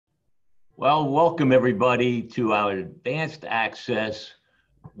Well, welcome everybody to our Advanced Access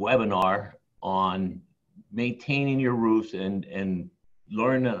webinar on maintaining your roofs and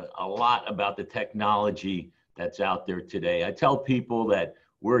learn a lot about the technology that's out there today. I tell people that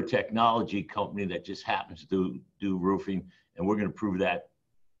we're a technology company that just happens to do roofing, and we're going to prove that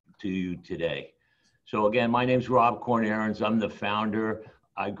to you today. So again, my name's Rob Kornaerens. I'm the founder.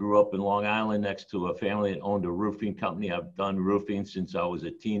 I grew up in Long Island next to a family that owned a roofing company. I've done roofing since I was a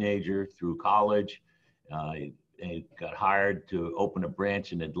teenager through college. I got hired to open a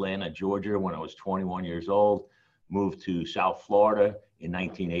branch in Atlanta, Georgia when I was 21 years old, moved to South Florida in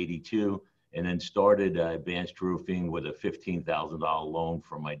 1982, and then started Advanced Roofing with a $15,000 loan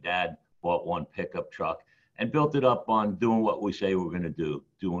from my dad, bought one pickup truck, and built it up on doing what we say we're going to do,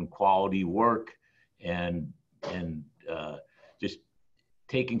 doing quality work and just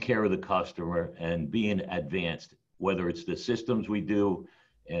taking care of the customer and being advanced, whether it's the systems we do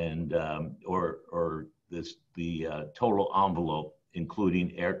and or the total envelope,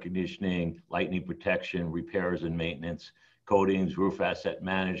 including air conditioning, lightning protection, repairs and maintenance, coatings, roof asset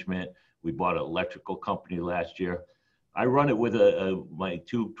management. We bought an electrical company last year. I run it with my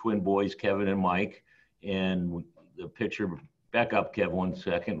two twin boys, Kevin and Mike, and the picture, back up, Kev, 1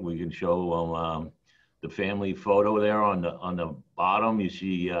 second. We can show the family photo there on the bottom. You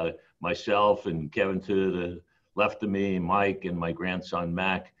see myself and Kevin to the left of me, Mike, and my grandson,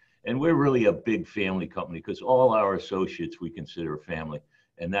 Mac. And we're really a big family company because all our associates we consider family,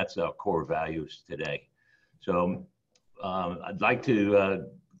 and that's our core values today. So I'd like to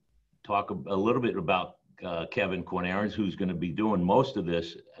talk a little bit about Kevin Kornaerens, who's going to be doing most of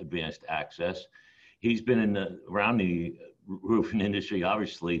this Advanced Access. He's been around the roofing industry,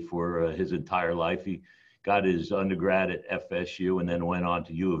 obviously, for his entire life. He got his undergrad at FSU and then went on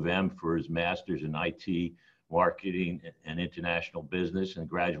to U of M for his master's in IT, marketing, and international business, and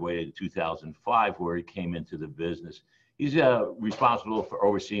graduated in 2005, where he came into the business. He's responsible for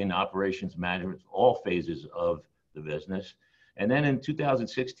overseeing operations management, all phases of the business. And then in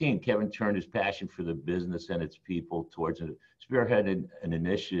 2016, Kevin turned his passion for the business and its people towards spearheaded an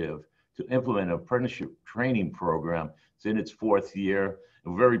initiative to implement an apprenticeship training program. It's in its 4th year.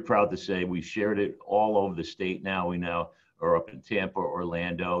 I'm very proud to say we've shared it all over the state now. We now are up in Tampa,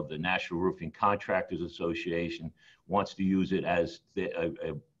 Orlando. The National Roofing Contractors Association wants to use it as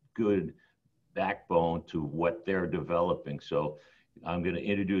a good backbone to what they're developing. So I'm going to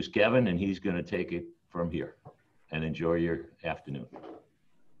introduce Kevin, and he's going to take it from here. And enjoy your afternoon.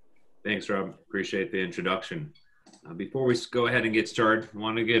 Thanks, Rob. Appreciate the introduction. Before we go ahead and get started, I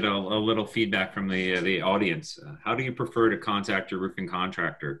want to get a little feedback from the audience. How do you prefer to contact your roofing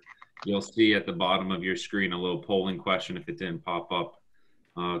contractor? You'll see at the bottom of your screen a little polling question if it didn't pop up.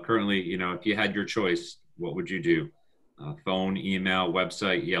 Currently, if you had your choice, what would you do? Phone, email,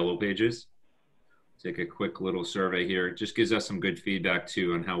 website, Yellow Pages? Take a quick little survey here. It just gives us some good feedback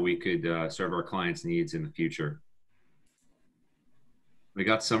too on how we could serve our clients' needs in the future. We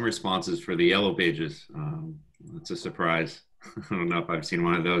got some responses for the Yellow Pages. It's a surprise. I don't know if I've seen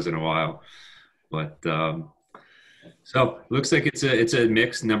one of those in a while, but so looks like it's a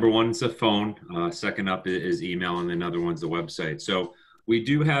mix. Number one is the phone. Second up is email, and then other one's the website. So we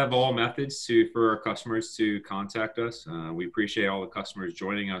do have all methods for our customers to contact us. We appreciate all the customers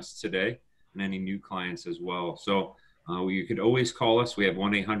joining us today and any new clients as well. So you could always call us. We have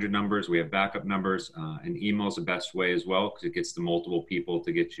 1-800 numbers. We have backup numbers, and email is the best way as well because it gets to multiple people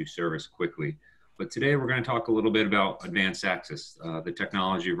to get you service quickly. But today we're going to talk a little bit about Advanced Access, the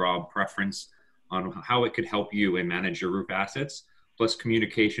technology Rob preference on how it could help you and manage your roof assets, plus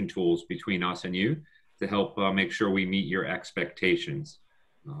communication tools between us and you to help make sure we meet your expectations.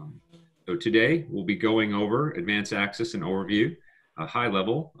 So today we'll be going over Advanced Access and overview, a high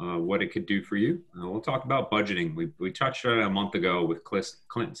level, what it could do for you. We'll talk about budgeting. We touched on it a month ago with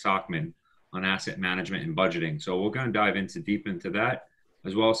Clinton Sockman on asset management and budgeting. So we're going to dive deep into that,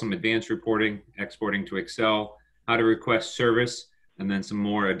 as well as some advanced reporting, exporting to Excel, how to request service, and then some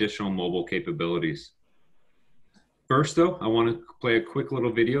more additional mobile capabilities. First though, I want to play a quick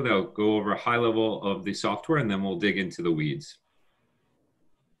little video that will go over a high level of the software, and then we'll dig into the weeds.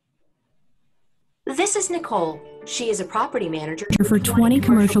 This is Nicole. She is a property manager for 20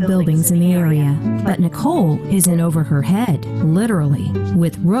 commercial buildings in the area. But Nicole is in over her head, literally,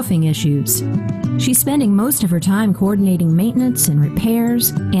 with roofing issues. She's spending most of her time coordinating maintenance and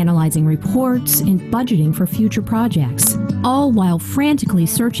repairs, analyzing reports, and budgeting for future projects, all while frantically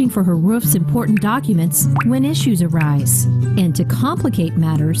searching for her roof's important documents when issues arise. And to complicate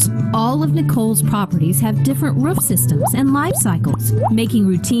matters, all of Nicole's properties have different roof systems and life cycles, making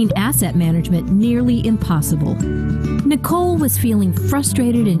routine asset management nearly impossible. Nicole was feeling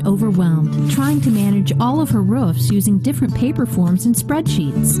frustrated and overwhelmed, trying to manage all of her roofs using different paper forms and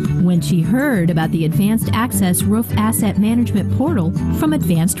spreadsheets, when she heard about the Advanced Access Roof Asset Management Portal from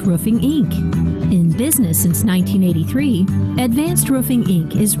Advanced Roofing, Inc. In business since 1983, Advanced Roofing,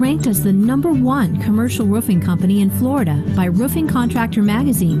 Inc. is ranked as the #1 commercial roofing company in Florida by Roofing Contractor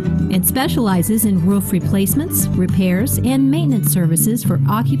Magazine and specializes in roof replacements, repairs, and maintenance services for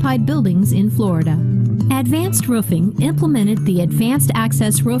occupied buildings in Florida. Advanced Roofing implemented the Advanced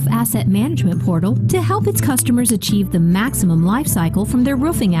Access Roof Asset Management Portal to help its customers achieve the maximum life cycle from their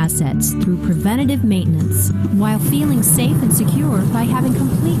roofing assets through preventative maintenance, while feeling safe and secure by having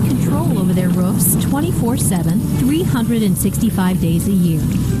complete control over their roofs 24/7, 365 days a year.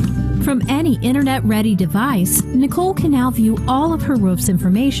 From any internet-ready device, Nicole can now view all of her roof's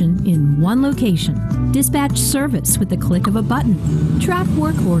information in one location, dispatch service with the click of a button, track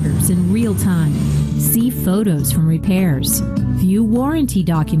work orders in real time, see photos from repairs, view warranty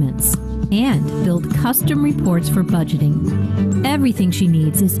documents, and build custom reports for budgeting. Everything she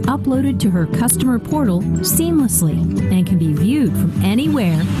needs is uploaded to her customer portal seamlessly and can be viewed from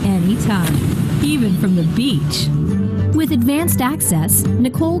anywhere, anytime, even from the beach. With Advanced Access,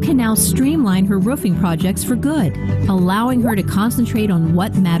 Nicole can now streamline her roofing projects for good, allowing her to concentrate on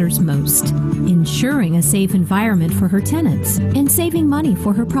what matters most, ensuring a safe environment for her tenants and saving money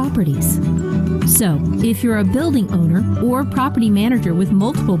for her properties. So, if you're a building owner or property manager with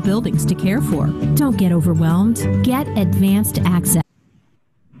multiple buildings to care for, don't get overwhelmed. Get Advanced Access.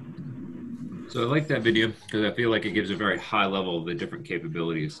 So I like that video because I feel like it gives a very high level of the different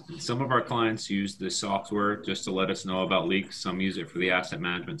capabilities. Some of our clients use this software just to let us know about leaks. Some use it for the asset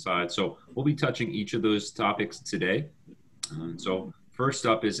management side. So we'll be touching each of those topics today. So first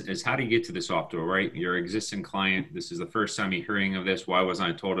up is how do you get to the software, right? Your existing client, this is the first time you're hearing of this. Why wasn't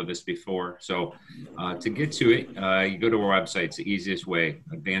I told of this before? So to get to it, you go to our website. It's the easiest way,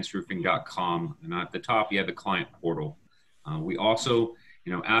 advancedroofing.com. And at the top, you have the client portal. We also,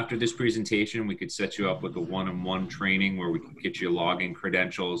 after this presentation, we could set you up with a one-on-one training where we can get you login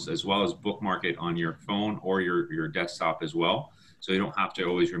credentials as well as bookmark it on your phone or your desktop as well. So you don't have to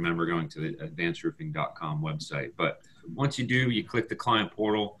always remember going to the advancedroofing.com website. But once you do, you click the client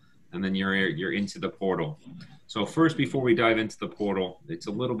portal and then you're into the portal. So first, before we dive into the portal, it's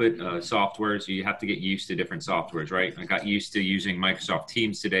a little bit software, so you have to get used to different softwares, right? I got used to using Microsoft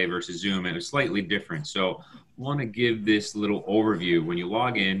Teams today versus Zoom, and it was slightly different. So I want to give this little overview. When you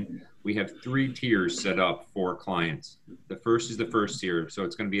log in, we have 3 tiers set up for clients. The first is the first tier, so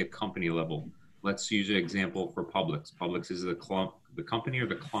it's going to be a company level. Let's use an example for Publix. Publix is the company or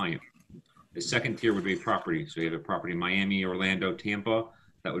the client. The second tier would be property. So you have a property in Miami, Orlando, Tampa.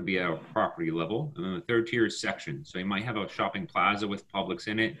 That would be at a property level. And then the third tier is section. So you might have a shopping plaza with Publix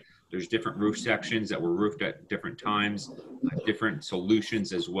in it. There's different roof sections that were roofed at different times, different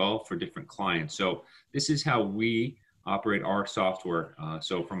solutions as well for different clients. So this is how we operate our software.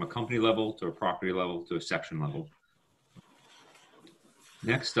 So from a company level to a property level to a section level.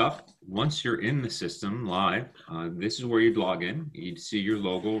 Next up, once you're in the system live, this is where you'd log in. You'd see your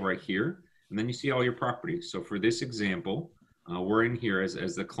logo right here, and then you see all your properties. So for this example, we're in here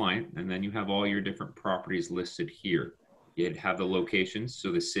as the client, and then you have all your different properties listed here. You'd have the locations,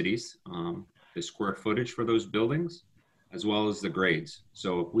 so the cities, the square footage for those buildings, as well as the grades.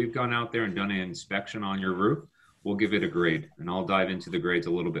 So if we've gone out there and done an inspection on your roof, we'll give it a grade, and I'll dive into the grades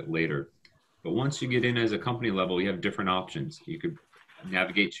a little bit later. But once you get in as a company level, you have different options. You could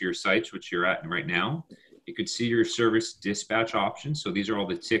navigate to your sites, which you're at right now. You could see your service dispatch options. So these are all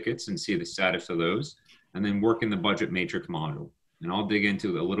the tickets and see the status of those. And then work in the budget matrix module. And I'll dig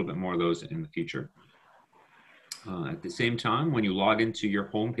into a little bit more of those in the future. At the same time, when you log into your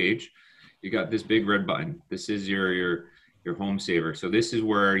home page, you got this big red button. This is your home saver. So this is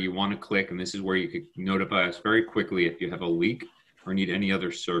where you want to click, and this is where you could notify us very quickly if you have a leak or need any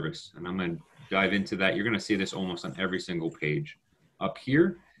other service. And I'm going to dive into that. You're going to see this almost on every single page. Up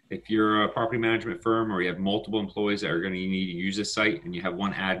here, if you're a property management firm or you have multiple employees that are going to need to use a site and you have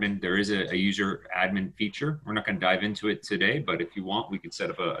one admin, there is a user admin feature. We're not going to dive into it today, but if you want, we could set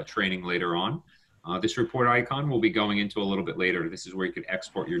up a training later on. This report icon we'll be going into a little bit later. This is where you could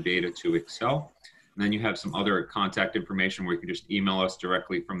export your data to Excel. And then you have some other contact information where you can just email us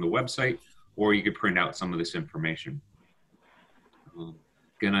directly from the website, or you could print out some of this information.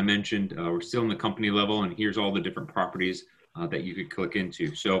 Again, I mentioned we're still in the company level, and here's all the different properties that you could click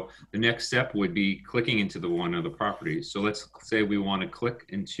into. So the next step would be clicking into one of the properties. So let's say we want to click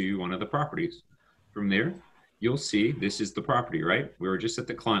into one of the properties. From there, you'll see this is the property, right? We were just at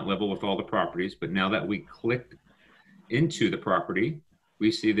the client level with all the properties, but now that we clicked into the property, we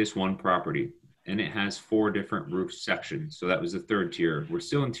see this one property. and it has 4 different roof sections. So that was the 3rd tier. We're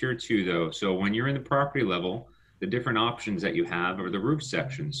still in tier 2 though. So when you're in the property level, the different options that you have are the roof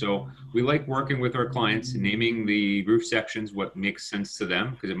section. So we like working with our clients, naming the roof sections what makes sense to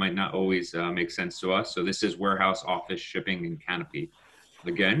them, because it might not always make sense to us. So this is warehouse, office, shipping, and canopy.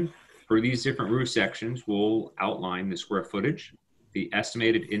 Again, for these different roof sections, we'll outline the square footage, the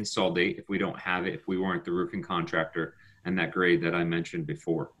estimated install date if we don't have it, if we weren't the roofing contractor, and that grade that I mentioned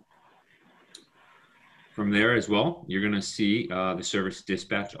before. From there as well, you're going to see the service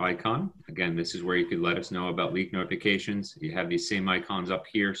dispatch icon. Again, this is where you could let us know about leak notifications. You have these same icons up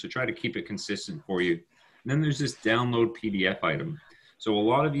here, so try to keep it consistent for you. And then there's this download PDF item. So a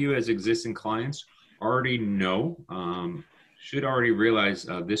lot of you as existing clients already know, should already realize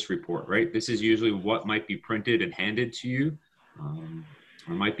this report, right? This is usually what might be printed and handed to you,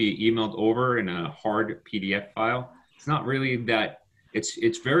 or might be emailed over in a hard PDF file. It's not really that,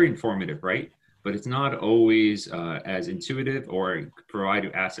 it's very informative, right? But it's not always as intuitive or provide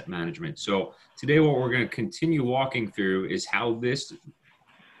you asset management. So today what we're going to continue walking through is how this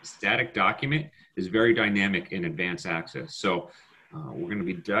static document is very dynamic in advanced access. So we're going to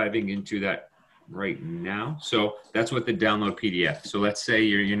be diving into that right now. So that's what the download PDF. So let's say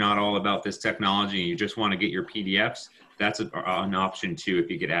you're not all about this technology and you just want to get your PDFs. That's an option too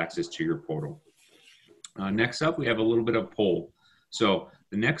if you get access to your portal. Next up, we have a little bit of poll. So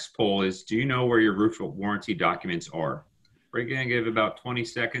the next poll is, do you know where your roof warranty documents are? We're going to give about 20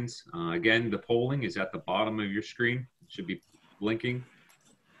 seconds. Again, the polling is at the bottom of your screen. It should be blinking.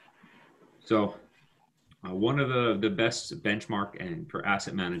 So one of the best benchmark and for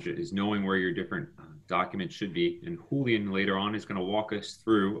asset manager is knowing where your different documents should be. And Julian later on is going to walk us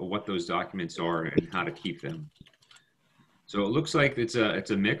through what those documents are and how to keep them. So it looks like it's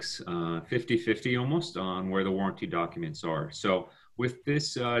a mix, 50-50 almost on where the warranty documents are. So with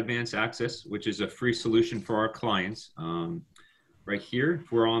this advanced access, which is a free solution for our clients, right here,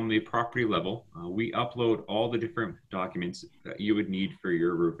 if we're on the property level, we upload all the different documents that you would need for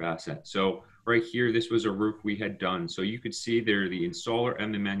your roof asset. So right here, this was a roof we had done. So you could see there the installer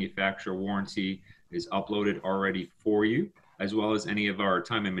and the manufacturer warranty is uploaded already for you, as well as any of our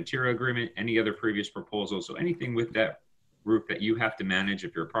time and material agreement, any other previous proposals. So anything with that roof that you have to manage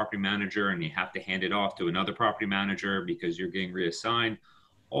if you're a property manager and you have to hand it off to another property manager because you're getting reassigned,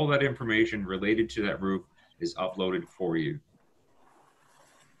 all that information related to that roof is uploaded for you.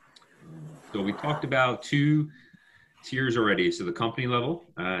 So we talked about 2 tiers already. So the company level,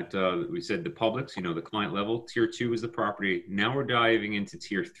 we said the publics, you know, the client level. Tier 2 is the property. Now we're diving into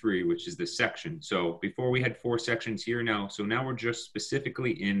tier 3, which is the section. So before we had 4 sections here now. So now we're just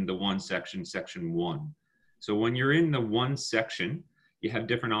specifically in the 1 section, section 1. So when you're in the 1 section, you have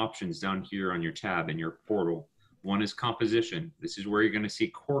different options down here on your tab in your portal. One is composition. This is where you're going to see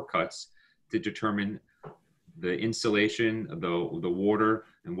core cuts to determine the insulation, the water,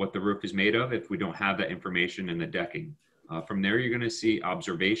 and what the roof is made of if we don't have that information in the decking. From there, you're going to see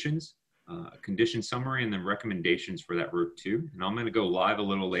observations, condition summary, and then recommendations for that roof too. And I'm going to go live a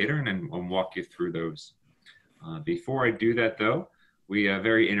little later and then I'll walk you through those. Before I do that though, we are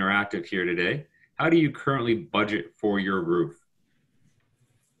very interactive here today. How do you currently budget for your roof?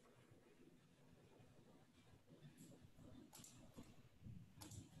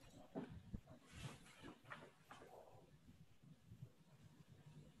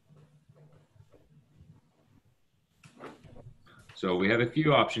 So we have a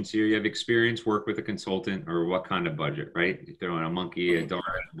few options here. You have experience, work with a consultant, or what kind of budget, right? You're throwing a monkey, a dart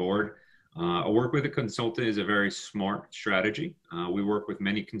at the board. A work with a consultant is a very smart strategy. We work with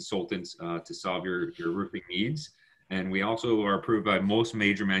many consultants to solve your roofing needs. And we also are approved by most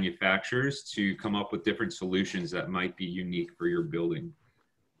major manufacturers to come up with different solutions that might be unique for your building.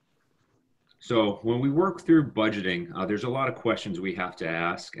 So when we work through budgeting, there's a lot of questions we have to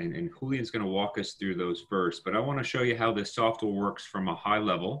ask, and Julian's going to walk us through those first. But I want to show you how this software works from a high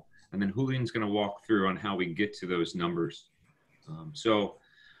level, and then Julian's going to walk through on how we get to those numbers. So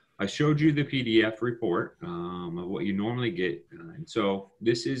I showed you the PDF report of what you normally get. And so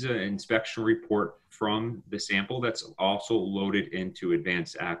this is an inspection report from the sample that's also loaded into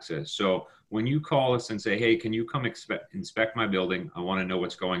advanced access. So when you call us and say, hey, can you come inspect my building? I want to know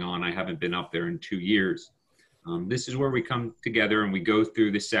what's going on. I haven't been up there in 2 years. This is where we come together and we go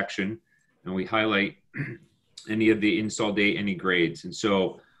through this section and we highlight any of the install date, any grades. And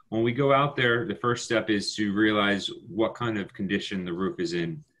so when we go out there, the first step is to realize what kind of condition the roof is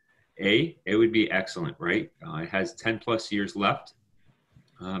in. A, it would be excellent, right? It has 10 plus years left.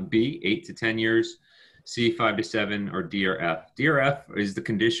 B, 8 to 10 years. C, 5 to 7, or D or F. D or F is the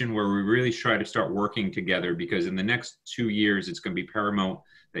condition where we really try to start working together, because in the next 2 years, it's going to be paramount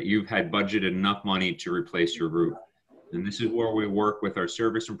that you've had budgeted enough money to replace your roof. And this is where we work with our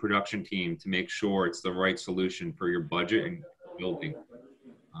service and production team to make sure it's the right solution for your budget and building.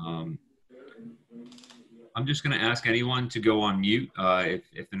 I'm just going to ask anyone to go on mute.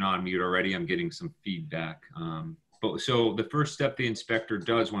 If they're not on mute already, I'm getting some feedback. So the first step the inspector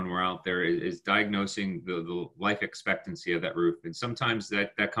does when we're out there is diagnosing the life expectancy of that roof. And sometimes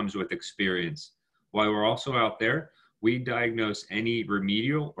that comes with experience. While we're also out there, we diagnose any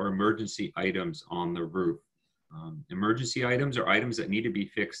remedial or emergency items on the roof. Emergency items are items that need to be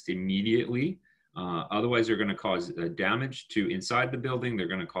fixed immediately. Otherwise, they're going to cause damage to inside the building. They're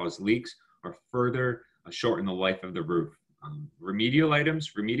going to cause leaks or further shorten the life of the roof. Remedial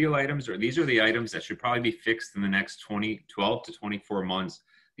items these are the items that should probably be fixed in the next 12 to 24 months.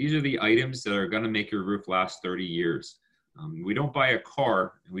 These are the items that are going to make your roof last 30 years. We don't buy a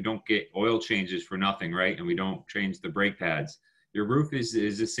car and we don't get oil changes for nothing, right? And we don't change the brake pads. Your roof is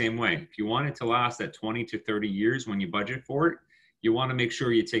the same way. If you want it to last that 20 to 30 years when you budget for it, you want to make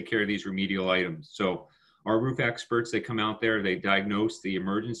sure you take care of these remedial items. So our roof experts, they come out there, they diagnose the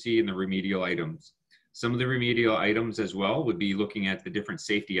emergency and the remedial items. Some of the remedial items as well would be looking at the different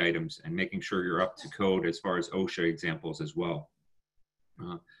safety items and making sure you're up to code as far as OSHA examples as well.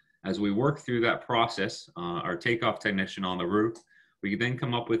 As we work through that process, our takeoff technician on the roof, we then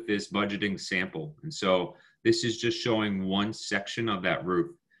come up with this budgeting sample. And so this is just showing one section of that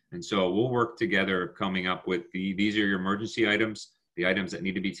roof. And so we'll work together coming up with these are your emergency items, the items that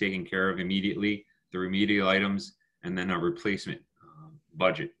need to be taken care of immediately, the remedial items, and then our replacement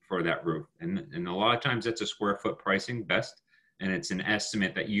budget for that roof. And a lot of times that's a square foot pricing best, and it's an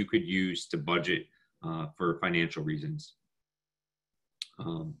estimate that you could use to budget for financial reasons.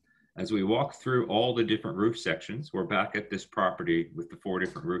 As we walk through all the different roof sections, we're back at this property with the 4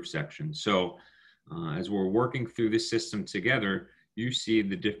 different roof sections. So as we're working through this system together, you see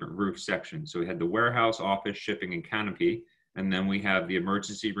the different roof sections. So we had the warehouse, office, shipping, and canopy, and then we have the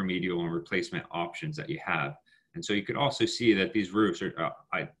emergency, remedial, and replacement options that you have. And so you could also see that these roofs are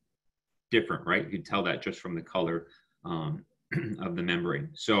different, right? You can tell that just from the color of the membrane.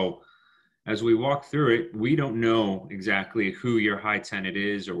 So as we walk through it, we don't know exactly who your high tenant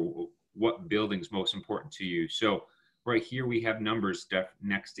is or what building's most important to you. So right here, we have numbers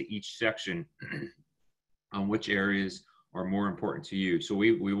next to each section on which areas are more important to you. So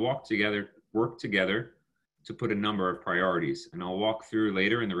we work together to put a number of priorities. And I'll walk through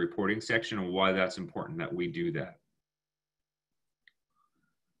later in the reporting section on why that's important that we do that.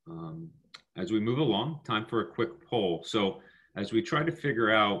 As we move along, time for a quick poll. So as we try to figure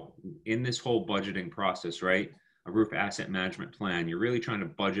out in this whole budgeting process, right, a roof asset management plan, you're really trying to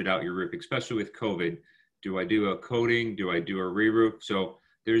budget out your roof, especially with COVID. Do I do a coating? Do I do a re-roof? So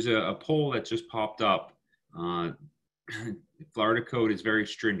there's a poll that just popped up. Florida code is very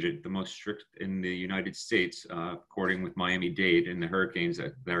stringent, the most strict in the United States, according with Miami-Dade and the hurricanes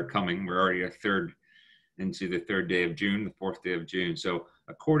that are coming. We're already into the 3rd day of June, the 4th day of June. So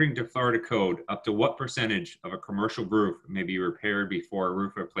according to Florida code, up to what percentage of a commercial roof may be repaired before a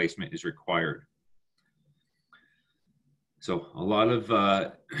roof replacement is required? So a lot of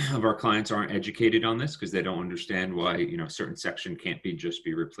our clients aren't educated on this because they don't understand why, you know, a certain section can't just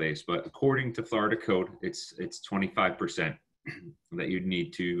be replaced. But according to Florida code, it's 25% that you'd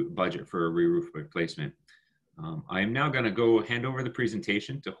need to budget for a re-roof replacement. I am now going to go hand over the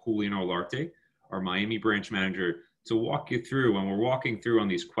presentation to Julian Olarte, our Miami branch manager, to walk you through when we're walking through on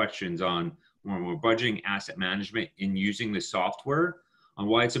these questions on when we're budgeting asset management in using the software, on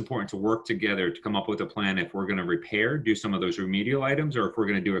why it's important to work together to come up with a plan if we're going to repair, do some of those remedial items, or if we're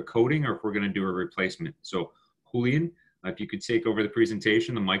going to do a coating, or if we're going to do a replacement. So Julian, if you could take over the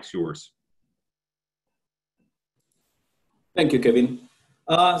presentation, the mic's yours. Thank you, Kevin.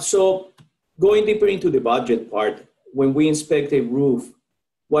 So going deeper into the budget part, when we inspect a roof,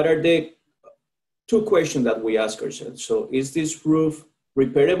 what are the 2 questions that we ask ourselves? So is this roof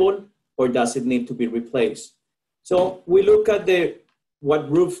repairable or does it need to be replaced? So we look at what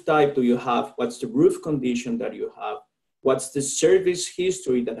roof type do you have? What's the roof condition that you have? What's the service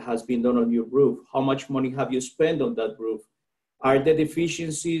history that has been done on your roof? How much money have you spent on that roof? Are the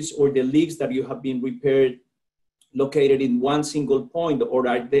deficiencies or the leaks that you have been repaired located in one single point, or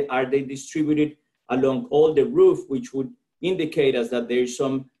are they distributed along all the roof, which would indicate us that there's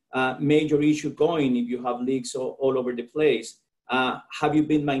some major issue going if you have leaks all over the place? Have you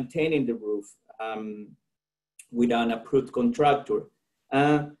been maintaining the roof with an approved contractor?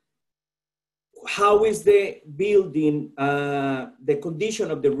 How is the building, the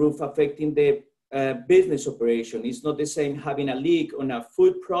condition of the roof affecting the business operation? It's not the same having a leak on a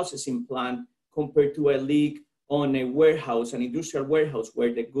food processing plant compared to a leak on a warehouse, an industrial warehouse,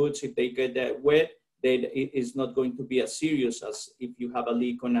 where the goods, if they get wet, then it is not going to be as serious as if you have a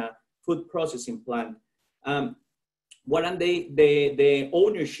leak on a food processing plant. What are the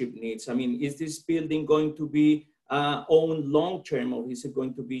ownership needs? I mean, is this building going to be owned long-term, or is it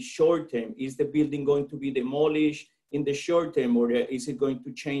going to be short-term? Is the building going to be demolished in the short term, or is it going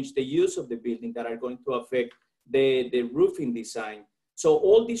to change the use of the building that are going to affect the roofing design? So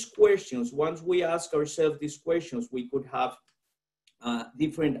all these questions, once we ask ourselves these questions, we could have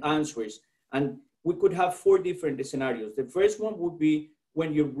different answers. And we could have 4 different scenarios. The first one would be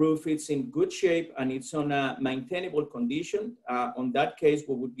when your roof is in good shape and it's on a maintainable condition. On that case,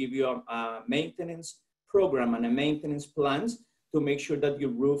 we would give you a maintenance program and a maintenance plans to make sure that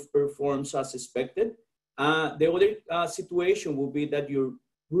your roof performs as expected. The other situation would be that your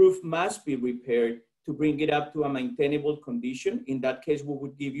roof must be repaired to bring it up to a maintainable condition. In that case, we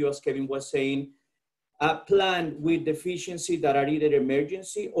would give you, as Kevin was saying, a plan with deficiencies that are either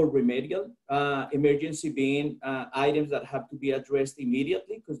emergency or remedial. Emergency being items that have to be addressed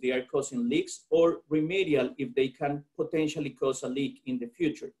immediately because they are causing leaks, or remedial if they can potentially cause a leak in the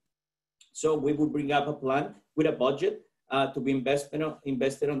future. So we would bring up a plan with a budget to be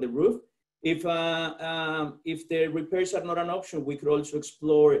invested on the roof. If the repairs are not an option, we could also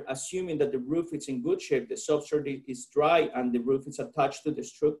explore, assuming that the roof is in good shape, the substrate is dry, and the roof is attached to the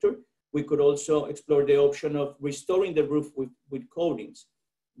structure, we could also explore the option of restoring the roof with coatings.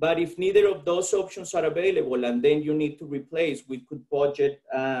 But if neither of those options are available and then you need to replace, we could budget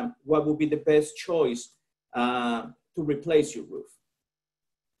what would be the best choice to replace your roof.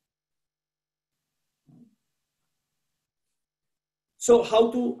 So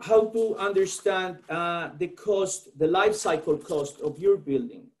how to understand the cost, the life cycle cost of your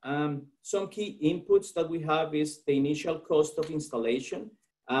building? Some key inputs that we have is the initial cost of installation.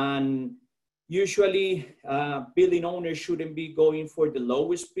 And usually building owners shouldn't be going for the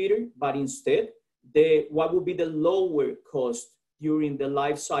lowest bidder, but instead, what would be the lower cost during the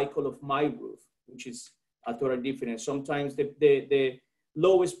life cycle of my roof, which is a total difference. Sometimes the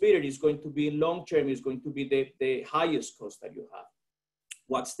lowest bidder is going to be long-term, is going to be the highest cost that you have.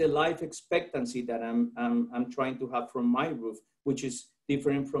 What's the life expectancy that I'm trying to have from my roof, which is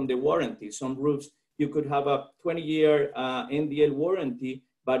different from the warranty. Some roofs, you could have a 20-year NDL warranty,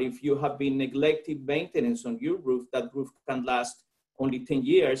 but if you have been neglected maintenance on your roof, that roof can last only 10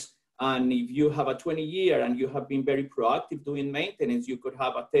 years. And if you have a 20-year and you have been very proactive doing maintenance, you could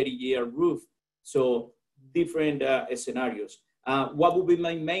have a 30-year roof. So different scenarios. What would be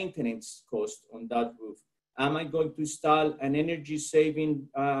my maintenance cost on that roof? Am I going to install an energy-saving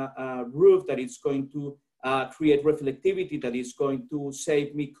roof that is going to create reflectivity, that is going to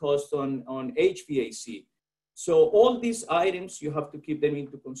save me cost on HVAC? So all these items, you have to keep them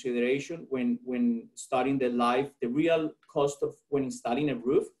into consideration when starting the real cost of when installing a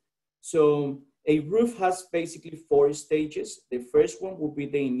roof. So a roof has basically 4 stages. The first one will be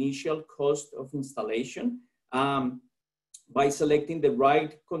the initial cost of installation. By selecting the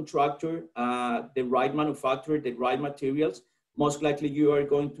right contractor, the right manufacturer, the right materials, most likely you are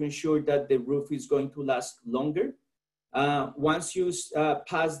going to ensure that the roof is going to last longer. Once you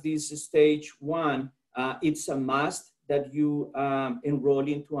pass this stage 1, it's a must that you enroll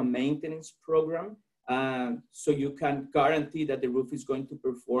into a maintenance program so you can guarantee that the roof is going to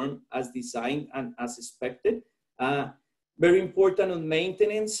perform as designed and as expected. Very important on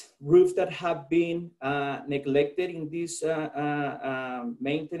maintenance, roofs that have been neglected in these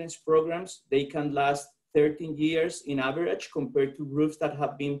maintenance programs, they can last 13 years in average, compared to roofs that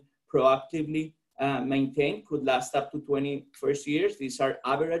have been proactively maintained, could last up to 21 years. These are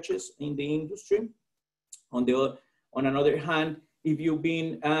averages in the industry. On another hand, if you've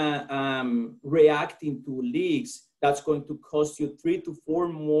been reacting to leaks, that's going to cost you 3 to 4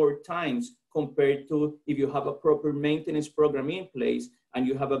 more times compared to if you have a proper maintenance program in place and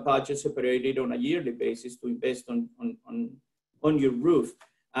you have a budget separated on a yearly basis to invest on your roof.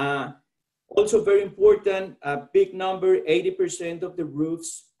 Also very important, a big number, 80% of the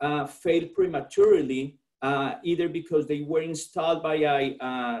roofs fail prematurely, either because they were installed by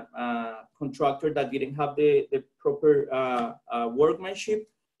a contractor that didn't have the proper workmanship,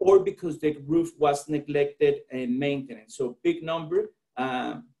 or because the roof was neglected and maintenance. So big number.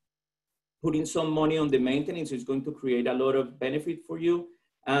 Putting some money on the maintenance is going to create a lot of benefit for you.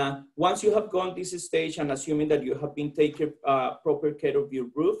 Once you have gone this stage, and assuming that you have been taking proper care of your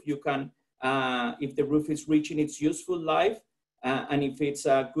roof, you can, if the roof is reaching its useful life, and if it's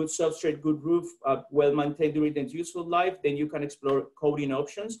a good substrate, good roof, well maintained during its useful life, then you can explore coating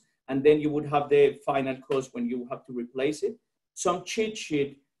options, and then you would have the final cost when you have to replace it. Some cheat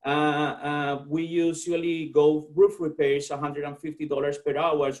sheet We usually go roof repairs, $150 per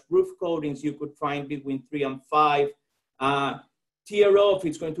hour. Roof coatings, you could find between 3 and 5. Tear off,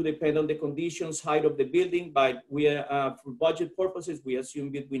 it's going to depend on the conditions, height of the building, but we are, for budget purposes, we assume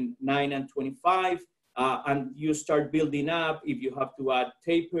between 9 and 25. And you start building up if you have to add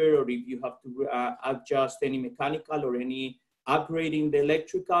taper or if you have to adjust any mechanical or any upgrading the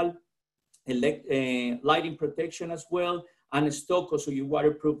electrical, lighting protection as well, and stucco, so you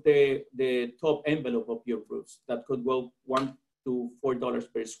waterproof the top envelope of your roofs. That could go $1 to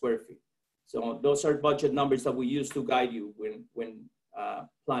 $4 per square feet. So those are budget numbers that we use to guide you when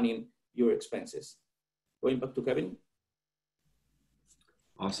planning your expenses. Going back to Kevin.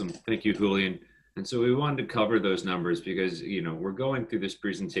 Awesome, thank you, Julian. And so we wanted to cover those numbers because, you know, we're going through this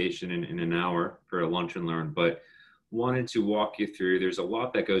presentation in an hour for a lunch and learn, but wanted to walk you through, there's a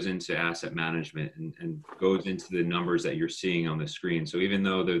lot that goes into asset management and goes into the numbers that you're seeing on the screen. So even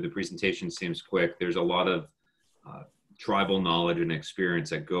though the presentation seems quick, there's a lot of tribal knowledge and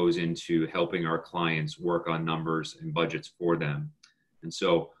experience that goes into helping our clients work on numbers and budgets for them. And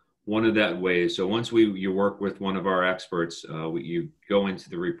so one of that ways, so once you work with one of our experts, you go into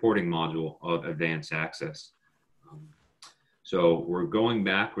the reporting module of Advanced Access. So we're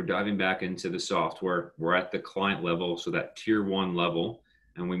diving back into the software. We're at the client level, so that tier 1 level.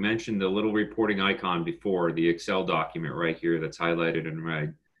 And we mentioned the little reporting icon before, the Excel document right here that's highlighted in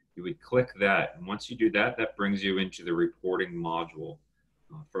red. You would click that. And once you do that, that brings you into the reporting module.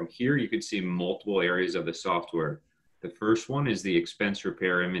 From here, you can see multiple areas of the software. The first one is the expense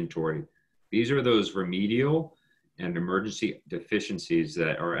repair inventory. These are those remedial and emergency deficiencies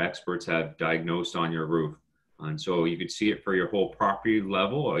that our experts have diagnosed on your roof. And so you could see it for your whole property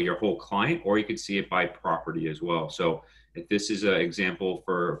level or your whole client, or you could see it by property as well. So if this is an example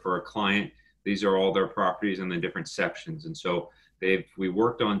for a client, these are all their properties in the different sections. And so we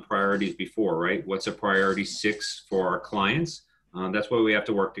worked on priorities before, right? What's a priority 6 for our clients? That's why we have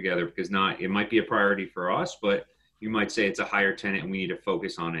to work together, because it might be a priority for us, but you might say it's a higher tenant and we need to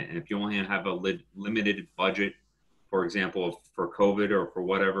focus on it. And if you only have a limited budget, for example, for COVID or for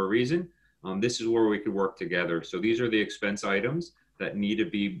whatever reason, this is where we could work together. So these are the expense items that need to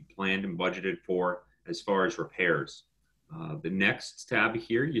be planned and budgeted for as far as repairs. The next tab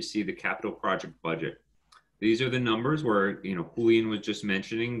here, you see the capital project budget. These are the numbers where, you know, Julian was just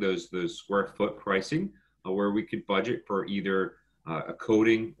mentioning those square foot pricing, where we could budget for either a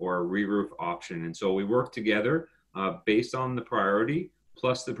coating or a re-roof option. And so we work together based on the priority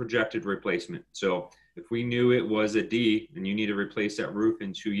plus the projected replacement. So if we knew it was a D and you need to replace that roof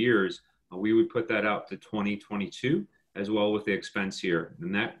in 2 years, we would put that out to 2022 as well with the expense here.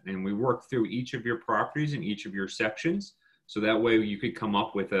 And we work through each of your properties and each of your sections. So that way you could come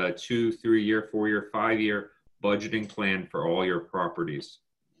up with a 2, 3 year, 4 year, 5 year budgeting plan for all your properties.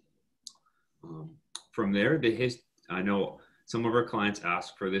 From there, I know some of our clients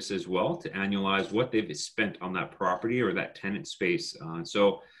ask for this as well, to annualize what they've spent on that property or that tenant space.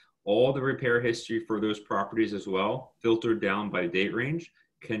 So all the repair history for those properties as well, filtered down by date range,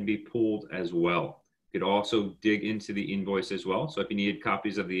 can be pulled as well. You could also dig into the invoice as well. So if you needed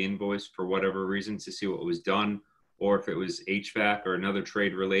copies of the invoice for whatever reason to see what was done, or if it was HVAC or another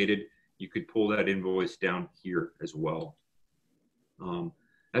trade related, you could pull that invoice down here as well.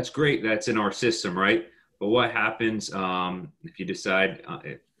 That's great, that's in our system, right? But what happens if you decide,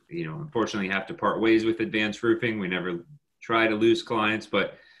 you know, unfortunately you have to part ways with Advanced Roofing. We never try to lose clients,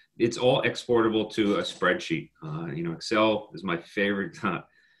 but it's all exportable to a spreadsheet. You know, Excel is my favorite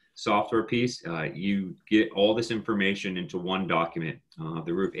software piece. You get all this information into one document,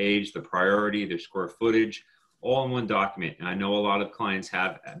 the roof age, the priority, the square footage, all in one document. And I know a lot of clients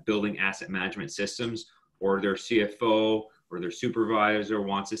have building asset management systems, or their CFO or their supervisor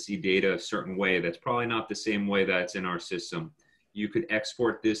wants to see data a certain way. That's probably not the same way that's in our system. You could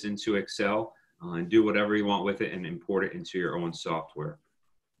export this into Excel and do whatever you want with it and import it into your own software.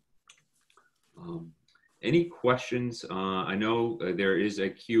 Any questions? I know there is a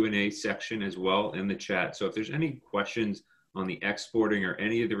Q&A section as well in the chat. So if there's any questions on the exporting or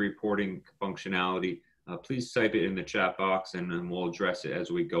any of the reporting functionality, please type it in the chat box and then we'll address it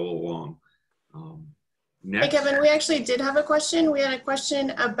as we go along. Next. Hey, Kevin, we actually did have a question. We had a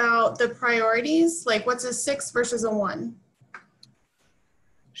question about the priorities, like what's a 6 versus a 1?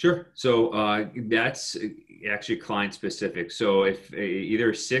 Sure. So that's actually client specific. So if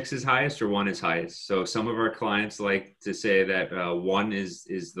either 6 is highest or 1 is highest. So some of our clients like to say that 1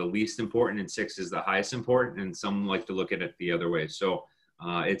 is the least important and 6 is the highest important, and some like to look at it the other way. So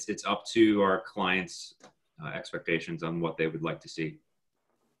it's up to our clients' expectations on what they would like to see.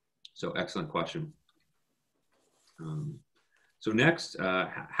 So excellent question. So next,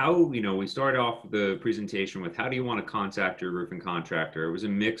 how, we started off the presentation with how do you want to contact your roofing contractor? It was a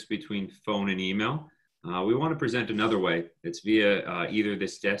mix between phone and email. We want to present another way. It's via either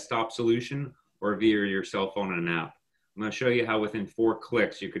this desktop solution or via your cell phone and an app. I'm going to show you how within 4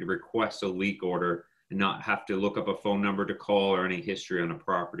 clicks you could request a leak order and not have to look up a phone number to call or any history on a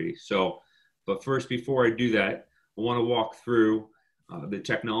property. So, but first, before I do that, I want to walk through the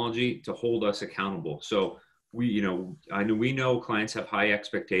technology to hold us accountable. So we know clients have high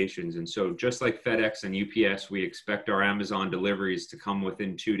expectations. And so just like FedEx and UPS, we expect our Amazon deliveries to come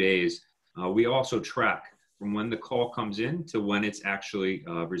within 2 days. We also track from when the call comes in to when it's actually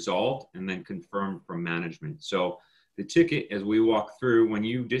resolved and then confirmed from management. So the ticket, as we walk through, when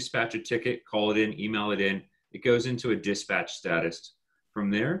you dispatch a ticket, call it in, email it in, it goes into a dispatch status.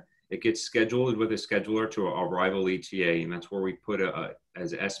 From there, it gets scheduled with a scheduler to our arrival ETA, and that's where we put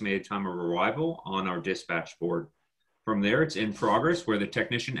as estimated time of arrival on our dispatch board. From there, it's in progress, where the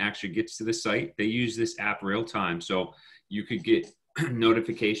technician actually gets to the site. They use this app real time, so you could get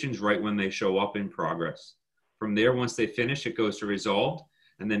notifications right when they show up in progress. From there, once they finish, it goes to resolved,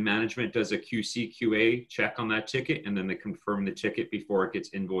 and then management does a QC, QA check on that ticket, and then they confirm the ticket before it gets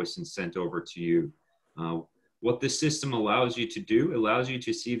invoiced and sent over to you. What this system allows you to do, allows you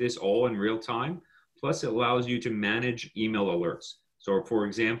to see this all in real time, plus it allows you to manage email alerts. So for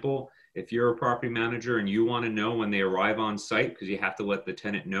example, if you're a property manager and you want to know when they arrive on site, because you have to let the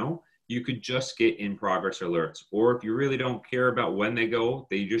tenant know, you could just get in progress alerts. Or if you really don't care about when they go,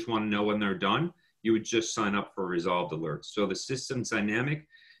 they just want to know when they're done, you would just sign up for resolved alerts. So the system's dynamic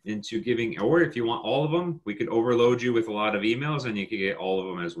into giving, or if you want all of them, we could overload you with a lot of emails and you could get all of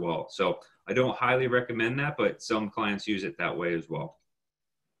them as well. So I don't highly recommend that, but some clients use it that way as well.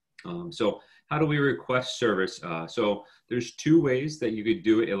 So how do we request service? So there's 2 ways that you could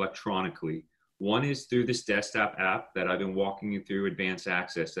do it electronically. One is through this desktop app that I've been walking you through, Advanced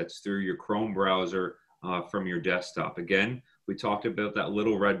Access. That's through your Chrome browser from your desktop. Again, we talked about that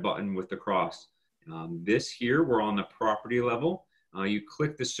little red button with the cross. This here, we're on the property level. You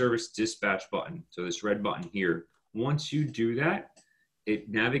click the service dispatch button, so this red button here. Once you do that, it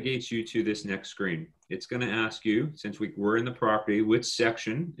navigates you to this next screen. It's going to ask you, since we're in the property, which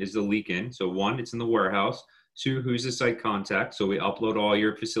section is the leak in. So 1, it's in the warehouse. 2, who's the site contact? So we upload all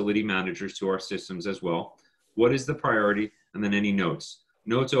your facility managers to our systems as well. What is the priority? And then any notes.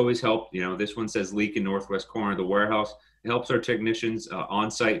 Notes always help. This one says leak in northwest corner of the warehouse. It helps our technicians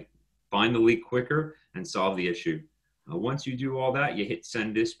on site find the leak quicker and solve the issue. Once you do all that, you hit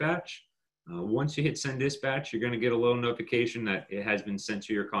send dispatch. Once you hit send dispatch, you're going to get a little notification that it has been sent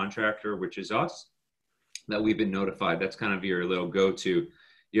to your contractor, which is us, that we've been notified. That's kind of your little go-to.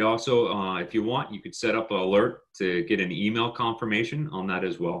 You also, if you want, you could set up an alert to get an email confirmation on that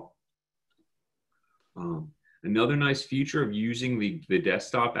as well. Another nice feature of using the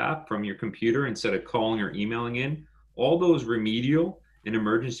desktop app from your computer instead of calling or emailing in, all those remedial and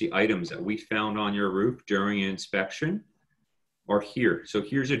emergency items that we found on your roof during an inspection are here. So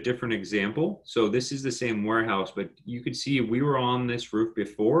here's a different example. So this is the same warehouse, but you could see we were on this roof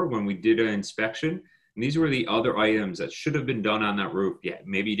before when we did an inspection. And these were the other items that should have been done on that roof. Yeah,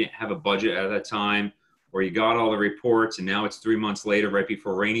 maybe you didn't have a budget at that time, or you got all the reports and now it's 3 months later, right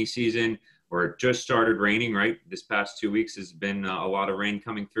before rainy season, or it just started raining, right? This past 2 weeks has been a lot of rain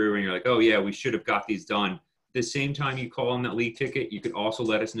coming through and you're like, oh yeah, we should have got these done. The same time you call on that leak ticket, you could also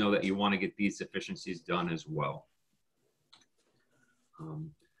let us know that you want to get these deficiencies done as well.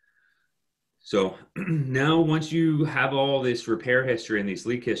 So now once you have all this repair history and these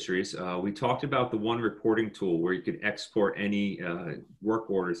leak histories, we talked about the one reporting tool where you could export any work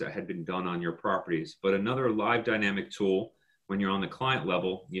orders that had been done on your properties. But another live dynamic tool, when you're on the client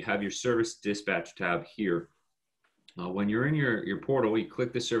level, you have your service dispatch tab here. When you're in your portal, you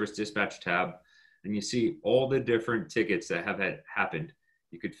click the service dispatch tab and you see all the different tickets that have happened.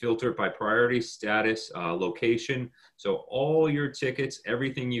 You could filter it by priority, status, location. So all your tickets,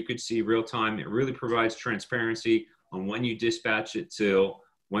 everything you could see real time. It really provides transparency on when you dispatched it till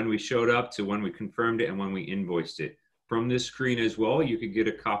when we showed up to when we confirmed it and when we invoiced it. From this screen as well, you could get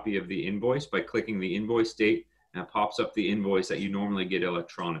a copy of the invoice by clicking the invoice date, and it pops up the invoice that you normally get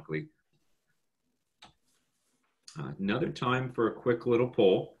electronically. Another time for a quick little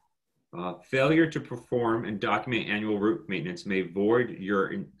poll. Failure to perform and document annual roof maintenance may void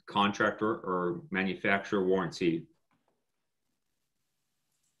your contractor or manufacturer warranty.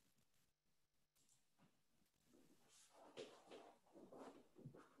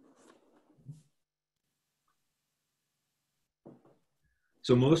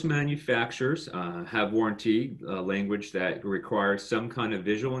 So most manufacturers have warranty language that requires some kind of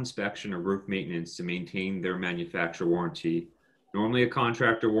visual inspection or roof maintenance to maintain their manufacturer warranty. Normally a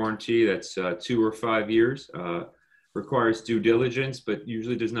contractor warranty that's 2 or 5 years, requires due diligence, but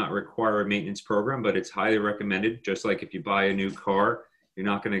usually does not require a maintenance program, but it's highly recommended. Just like if you buy a new car, you're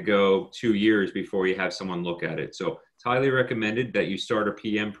not going to go 2 years before you have someone look at it. So it's highly recommended that you start a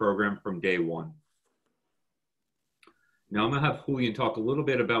PM program from day one. Now I'm going to have Julian talk a little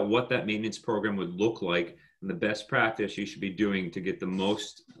bit about what that maintenance program would look like and the best practice you should be doing to get the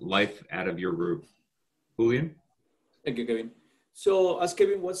most life out of your roof. Julian? Thank you, Kevin. So as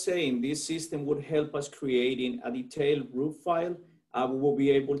Kevin was saying, this system would help us creating a detailed roof file. We will be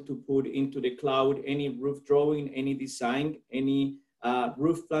able to put into the cloud any roof drawing, any design, any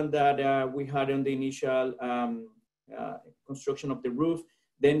roof plan that we had on the initial construction of the roof.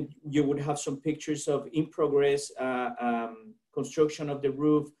 Then you would have some pictures of in progress construction of the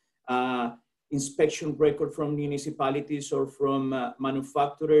roof, inspection record from municipalities or from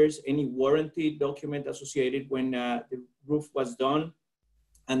manufacturers, any warranty document associated when the roof was done.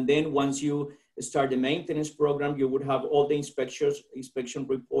 And then once you start the maintenance program, you would have all the inspection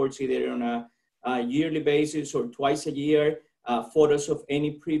reports either on a yearly basis or twice a year, photos of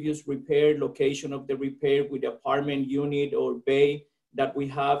any previous repair, location of the repair with apartment, unit, or bay that we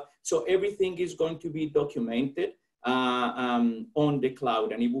have. So everything is going to be documented on the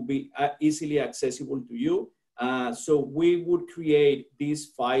cloud, and it will be easily accessible to you. So we would create this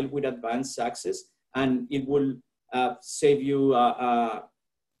file with advanced access, and it will save you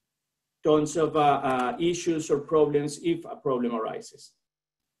tons of issues or problems if a problem arises.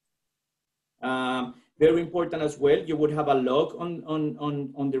 Very important as well, you would have a log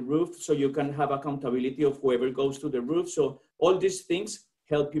on the roof so you can have accountability of whoever goes to the roof. So all these things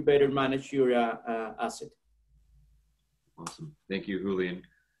help you better manage your asset. Awesome. Thank you, Julian.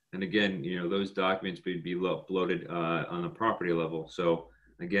 And again, you know, those documents would be uploaded on a property level. So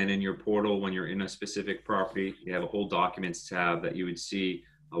again, in your portal, when you're in a specific property, you have a whole documents tab that you would see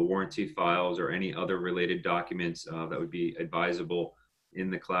warranty files or any other related documents that would be advisable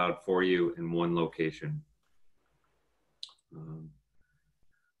in the cloud for you in one location.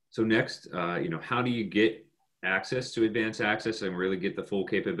 So next, you know, how do you get access to advanced access and really get the full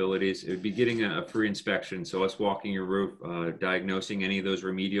capabilities? It would be getting a free inspection. So us walking your roof, diagnosing any of those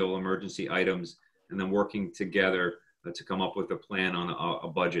remedial emergency items, and then working together to come up with a plan on a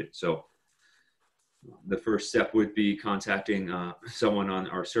budget. So the first step would be contacting someone on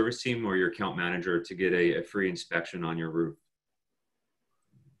our service team or your account manager to get a free inspection on your roof.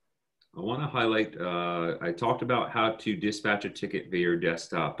 I want to highlight, I talked about how to dispatch a ticket via your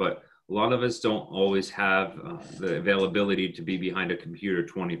desktop, but a lot of us don't always have the availability to be behind a computer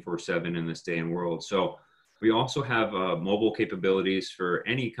 24/7 in this day and world. So we also have mobile capabilities for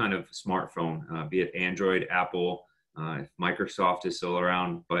any kind of smartphone, be it Android, Apple, if Microsoft is still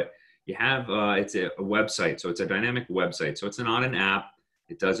around, but you have, it's a website. So it's a dynamic website. So it's not an app.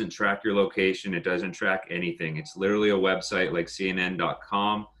 It doesn't track your location. It doesn't track anything. It's literally a website like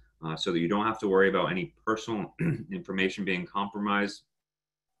CNN.com so that you don't have to worry about any personal information being compromised.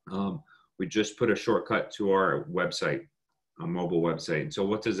 We just put a shortcut to our website, a mobile website. And so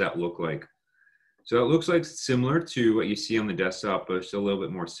what does that look like? So it looks like similar to what you see on the desktop, but it's a little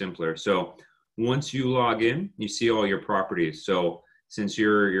bit more simpler. So once you log in, you see all your properties. So since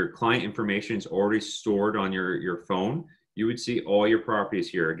your client information is already stored on your phone, you would see all your properties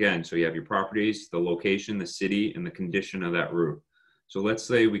here again. So you have your properties, the location, the city, and the condition of that roof. So let's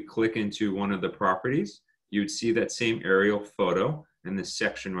say we click into one of the properties, you would see that same aerial photo in this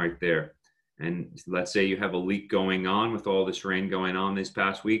section right there. And let's say you have a leak going on with all this rain going on these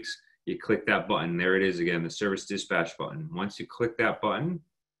past weeks, you click that button. There it is again, the service dispatch button. Once you click that button,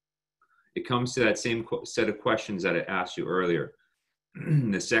 it comes to that same set of questions that it asked you earlier.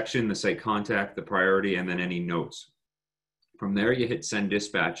 The section, the site contact, the priority, and then any notes. From there, you hit send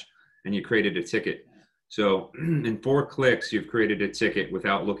dispatch and you created a ticket. So in 4 clicks, you've created a ticket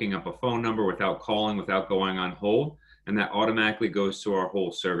without looking up a phone number, without calling, without going on hold, and that automatically goes to our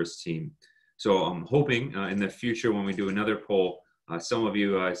whole service team. So I'm hoping in the future when we do another poll, some of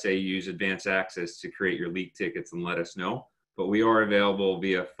you say you use advanced access to create your leak tickets and let us know, but we are available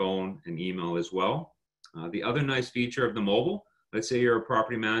via phone and email as well. The other nice feature of the mobile, let's say you're a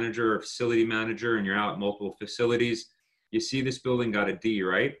property manager or facility manager and you're out at multiple facilities, you see this building got a D,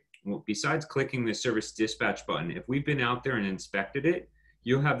 right? Well, besides clicking the service dispatch button, if we've been out there and inspected it,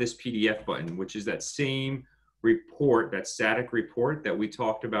 you'll have this PDF button, which is that same report, that static report that we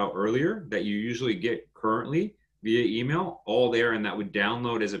talked about earlier that you usually get currently via email, all there, and that would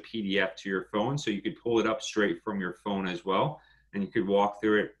download as a PDF to your phone. So you could pull it up straight from your phone as well. And you could walk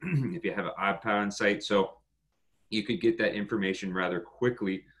through it if you have an iPad on site. So you could get that information rather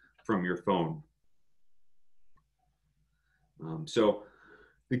quickly from your phone. So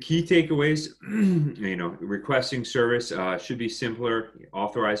the key takeaways, requesting service should be simpler,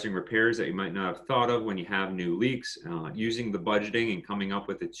 authorizing repairs that you might not have thought of when you have new leaks, using the budgeting and coming up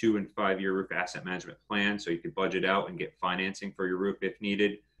with a 2 and 5 year roof asset management plan so you could budget out and get financing for your roof if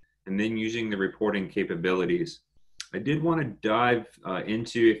needed, and then using the reporting capabilities. I did want to dive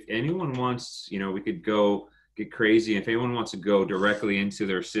into, if anyone wants, we could go get crazy. If anyone wants to go directly into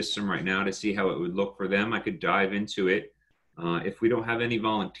their system right now to see how it would look for them, I could dive into it. If we don't have any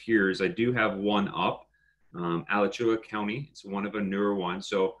volunteers, I do have one up, Alachua County. It's one of a newer ones.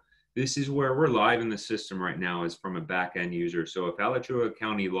 So this is where we're live in the system right now, is from a back-end user. So if Alachua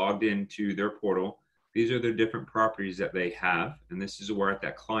County logged into their portal, these are the different properties that they have. And this is where at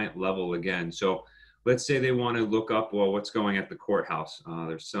that client level again. So let's say they want to look up, well, what's going at the courthouse.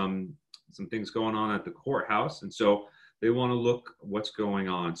 There's some things going on at the courthouse. And so they want to look what's going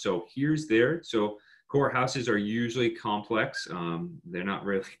on. So here's there. So courthouses are usually complex. They're not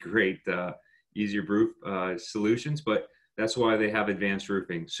really great, easy roof solutions, but that's why they have advanced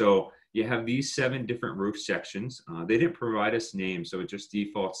roofing. So you have these 7 different roof sections. They didn't provide us names, so it just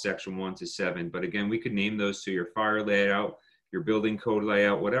defaults section 1 to 7. But again, we could name those to your fire layout, your building code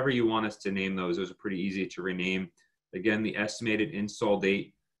layout, whatever you want us to name those. Those are pretty easy to rename. Again, the estimated install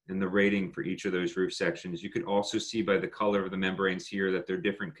date and the rating for each of those roof sections. You could also see by the color of the membranes here that they're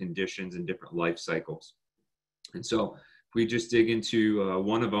different conditions and different life cycles. And so if we just dig into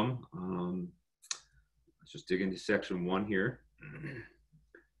one of them, let's just dig into section 1 here.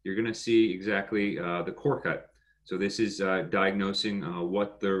 You're going to see exactly the core cut. So this is diagnosing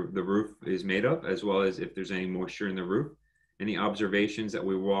what the roof is made of, as well as if there's any moisture in the roof. Any observations that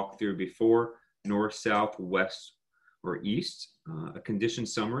we walked through before, north, south, west, or east. A condition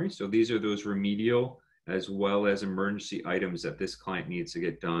summary. So these are those remedial as well as emergency items that this client needs to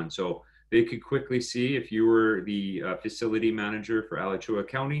get done. So they could quickly see, if you were the facility manager for Alachua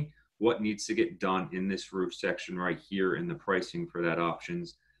County, what needs to get done in this roof section right here and the pricing for that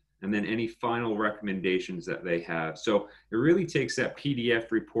options. And then any final recommendations that they have. So it really takes that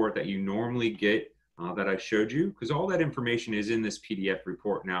PDF report that you normally get that I showed you, because all that information is in this PDF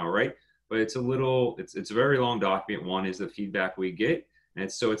report now, right? But it's a very long document. One is the feedback we get,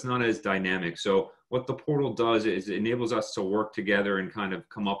 and so it's not as dynamic. So what the portal does is it enables us to work together and kind of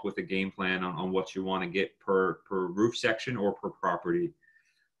come up with a game plan on what you want to get per roof section or per property.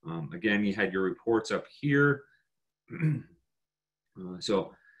 Again, you had your reports up here.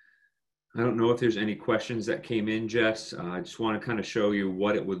 So I don't know if there's any questions that came in, Jess. I just want to kind of show you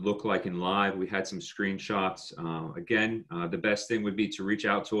what it would look like in live. We had some screenshots. Again, the best thing would be to reach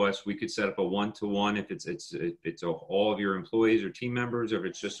out to us. We could set up a one-to-one if it's all of your employees or team members, or if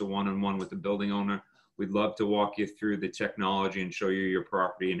it's just a one-on-one with the building owner. We'd love to walk you through the technology and show you your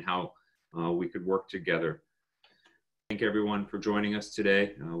property and how we could work together. Thank everyone for joining us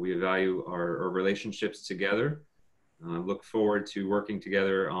today. We value our relationships together. Look forward to working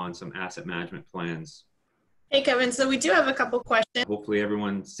together on some asset management plans. Hey, Kevin. So we do have a couple questions. Hopefully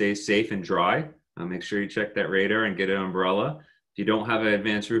everyone stays safe and dry. Make sure you check that radar and get an umbrella. If you don't have an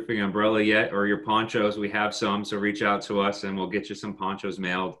advanced roofing umbrella yet, or your ponchos, we have some. So reach out to us and we'll get you some ponchos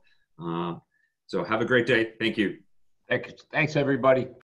mailed. So have a great day. Thank you. Thanks, everybody.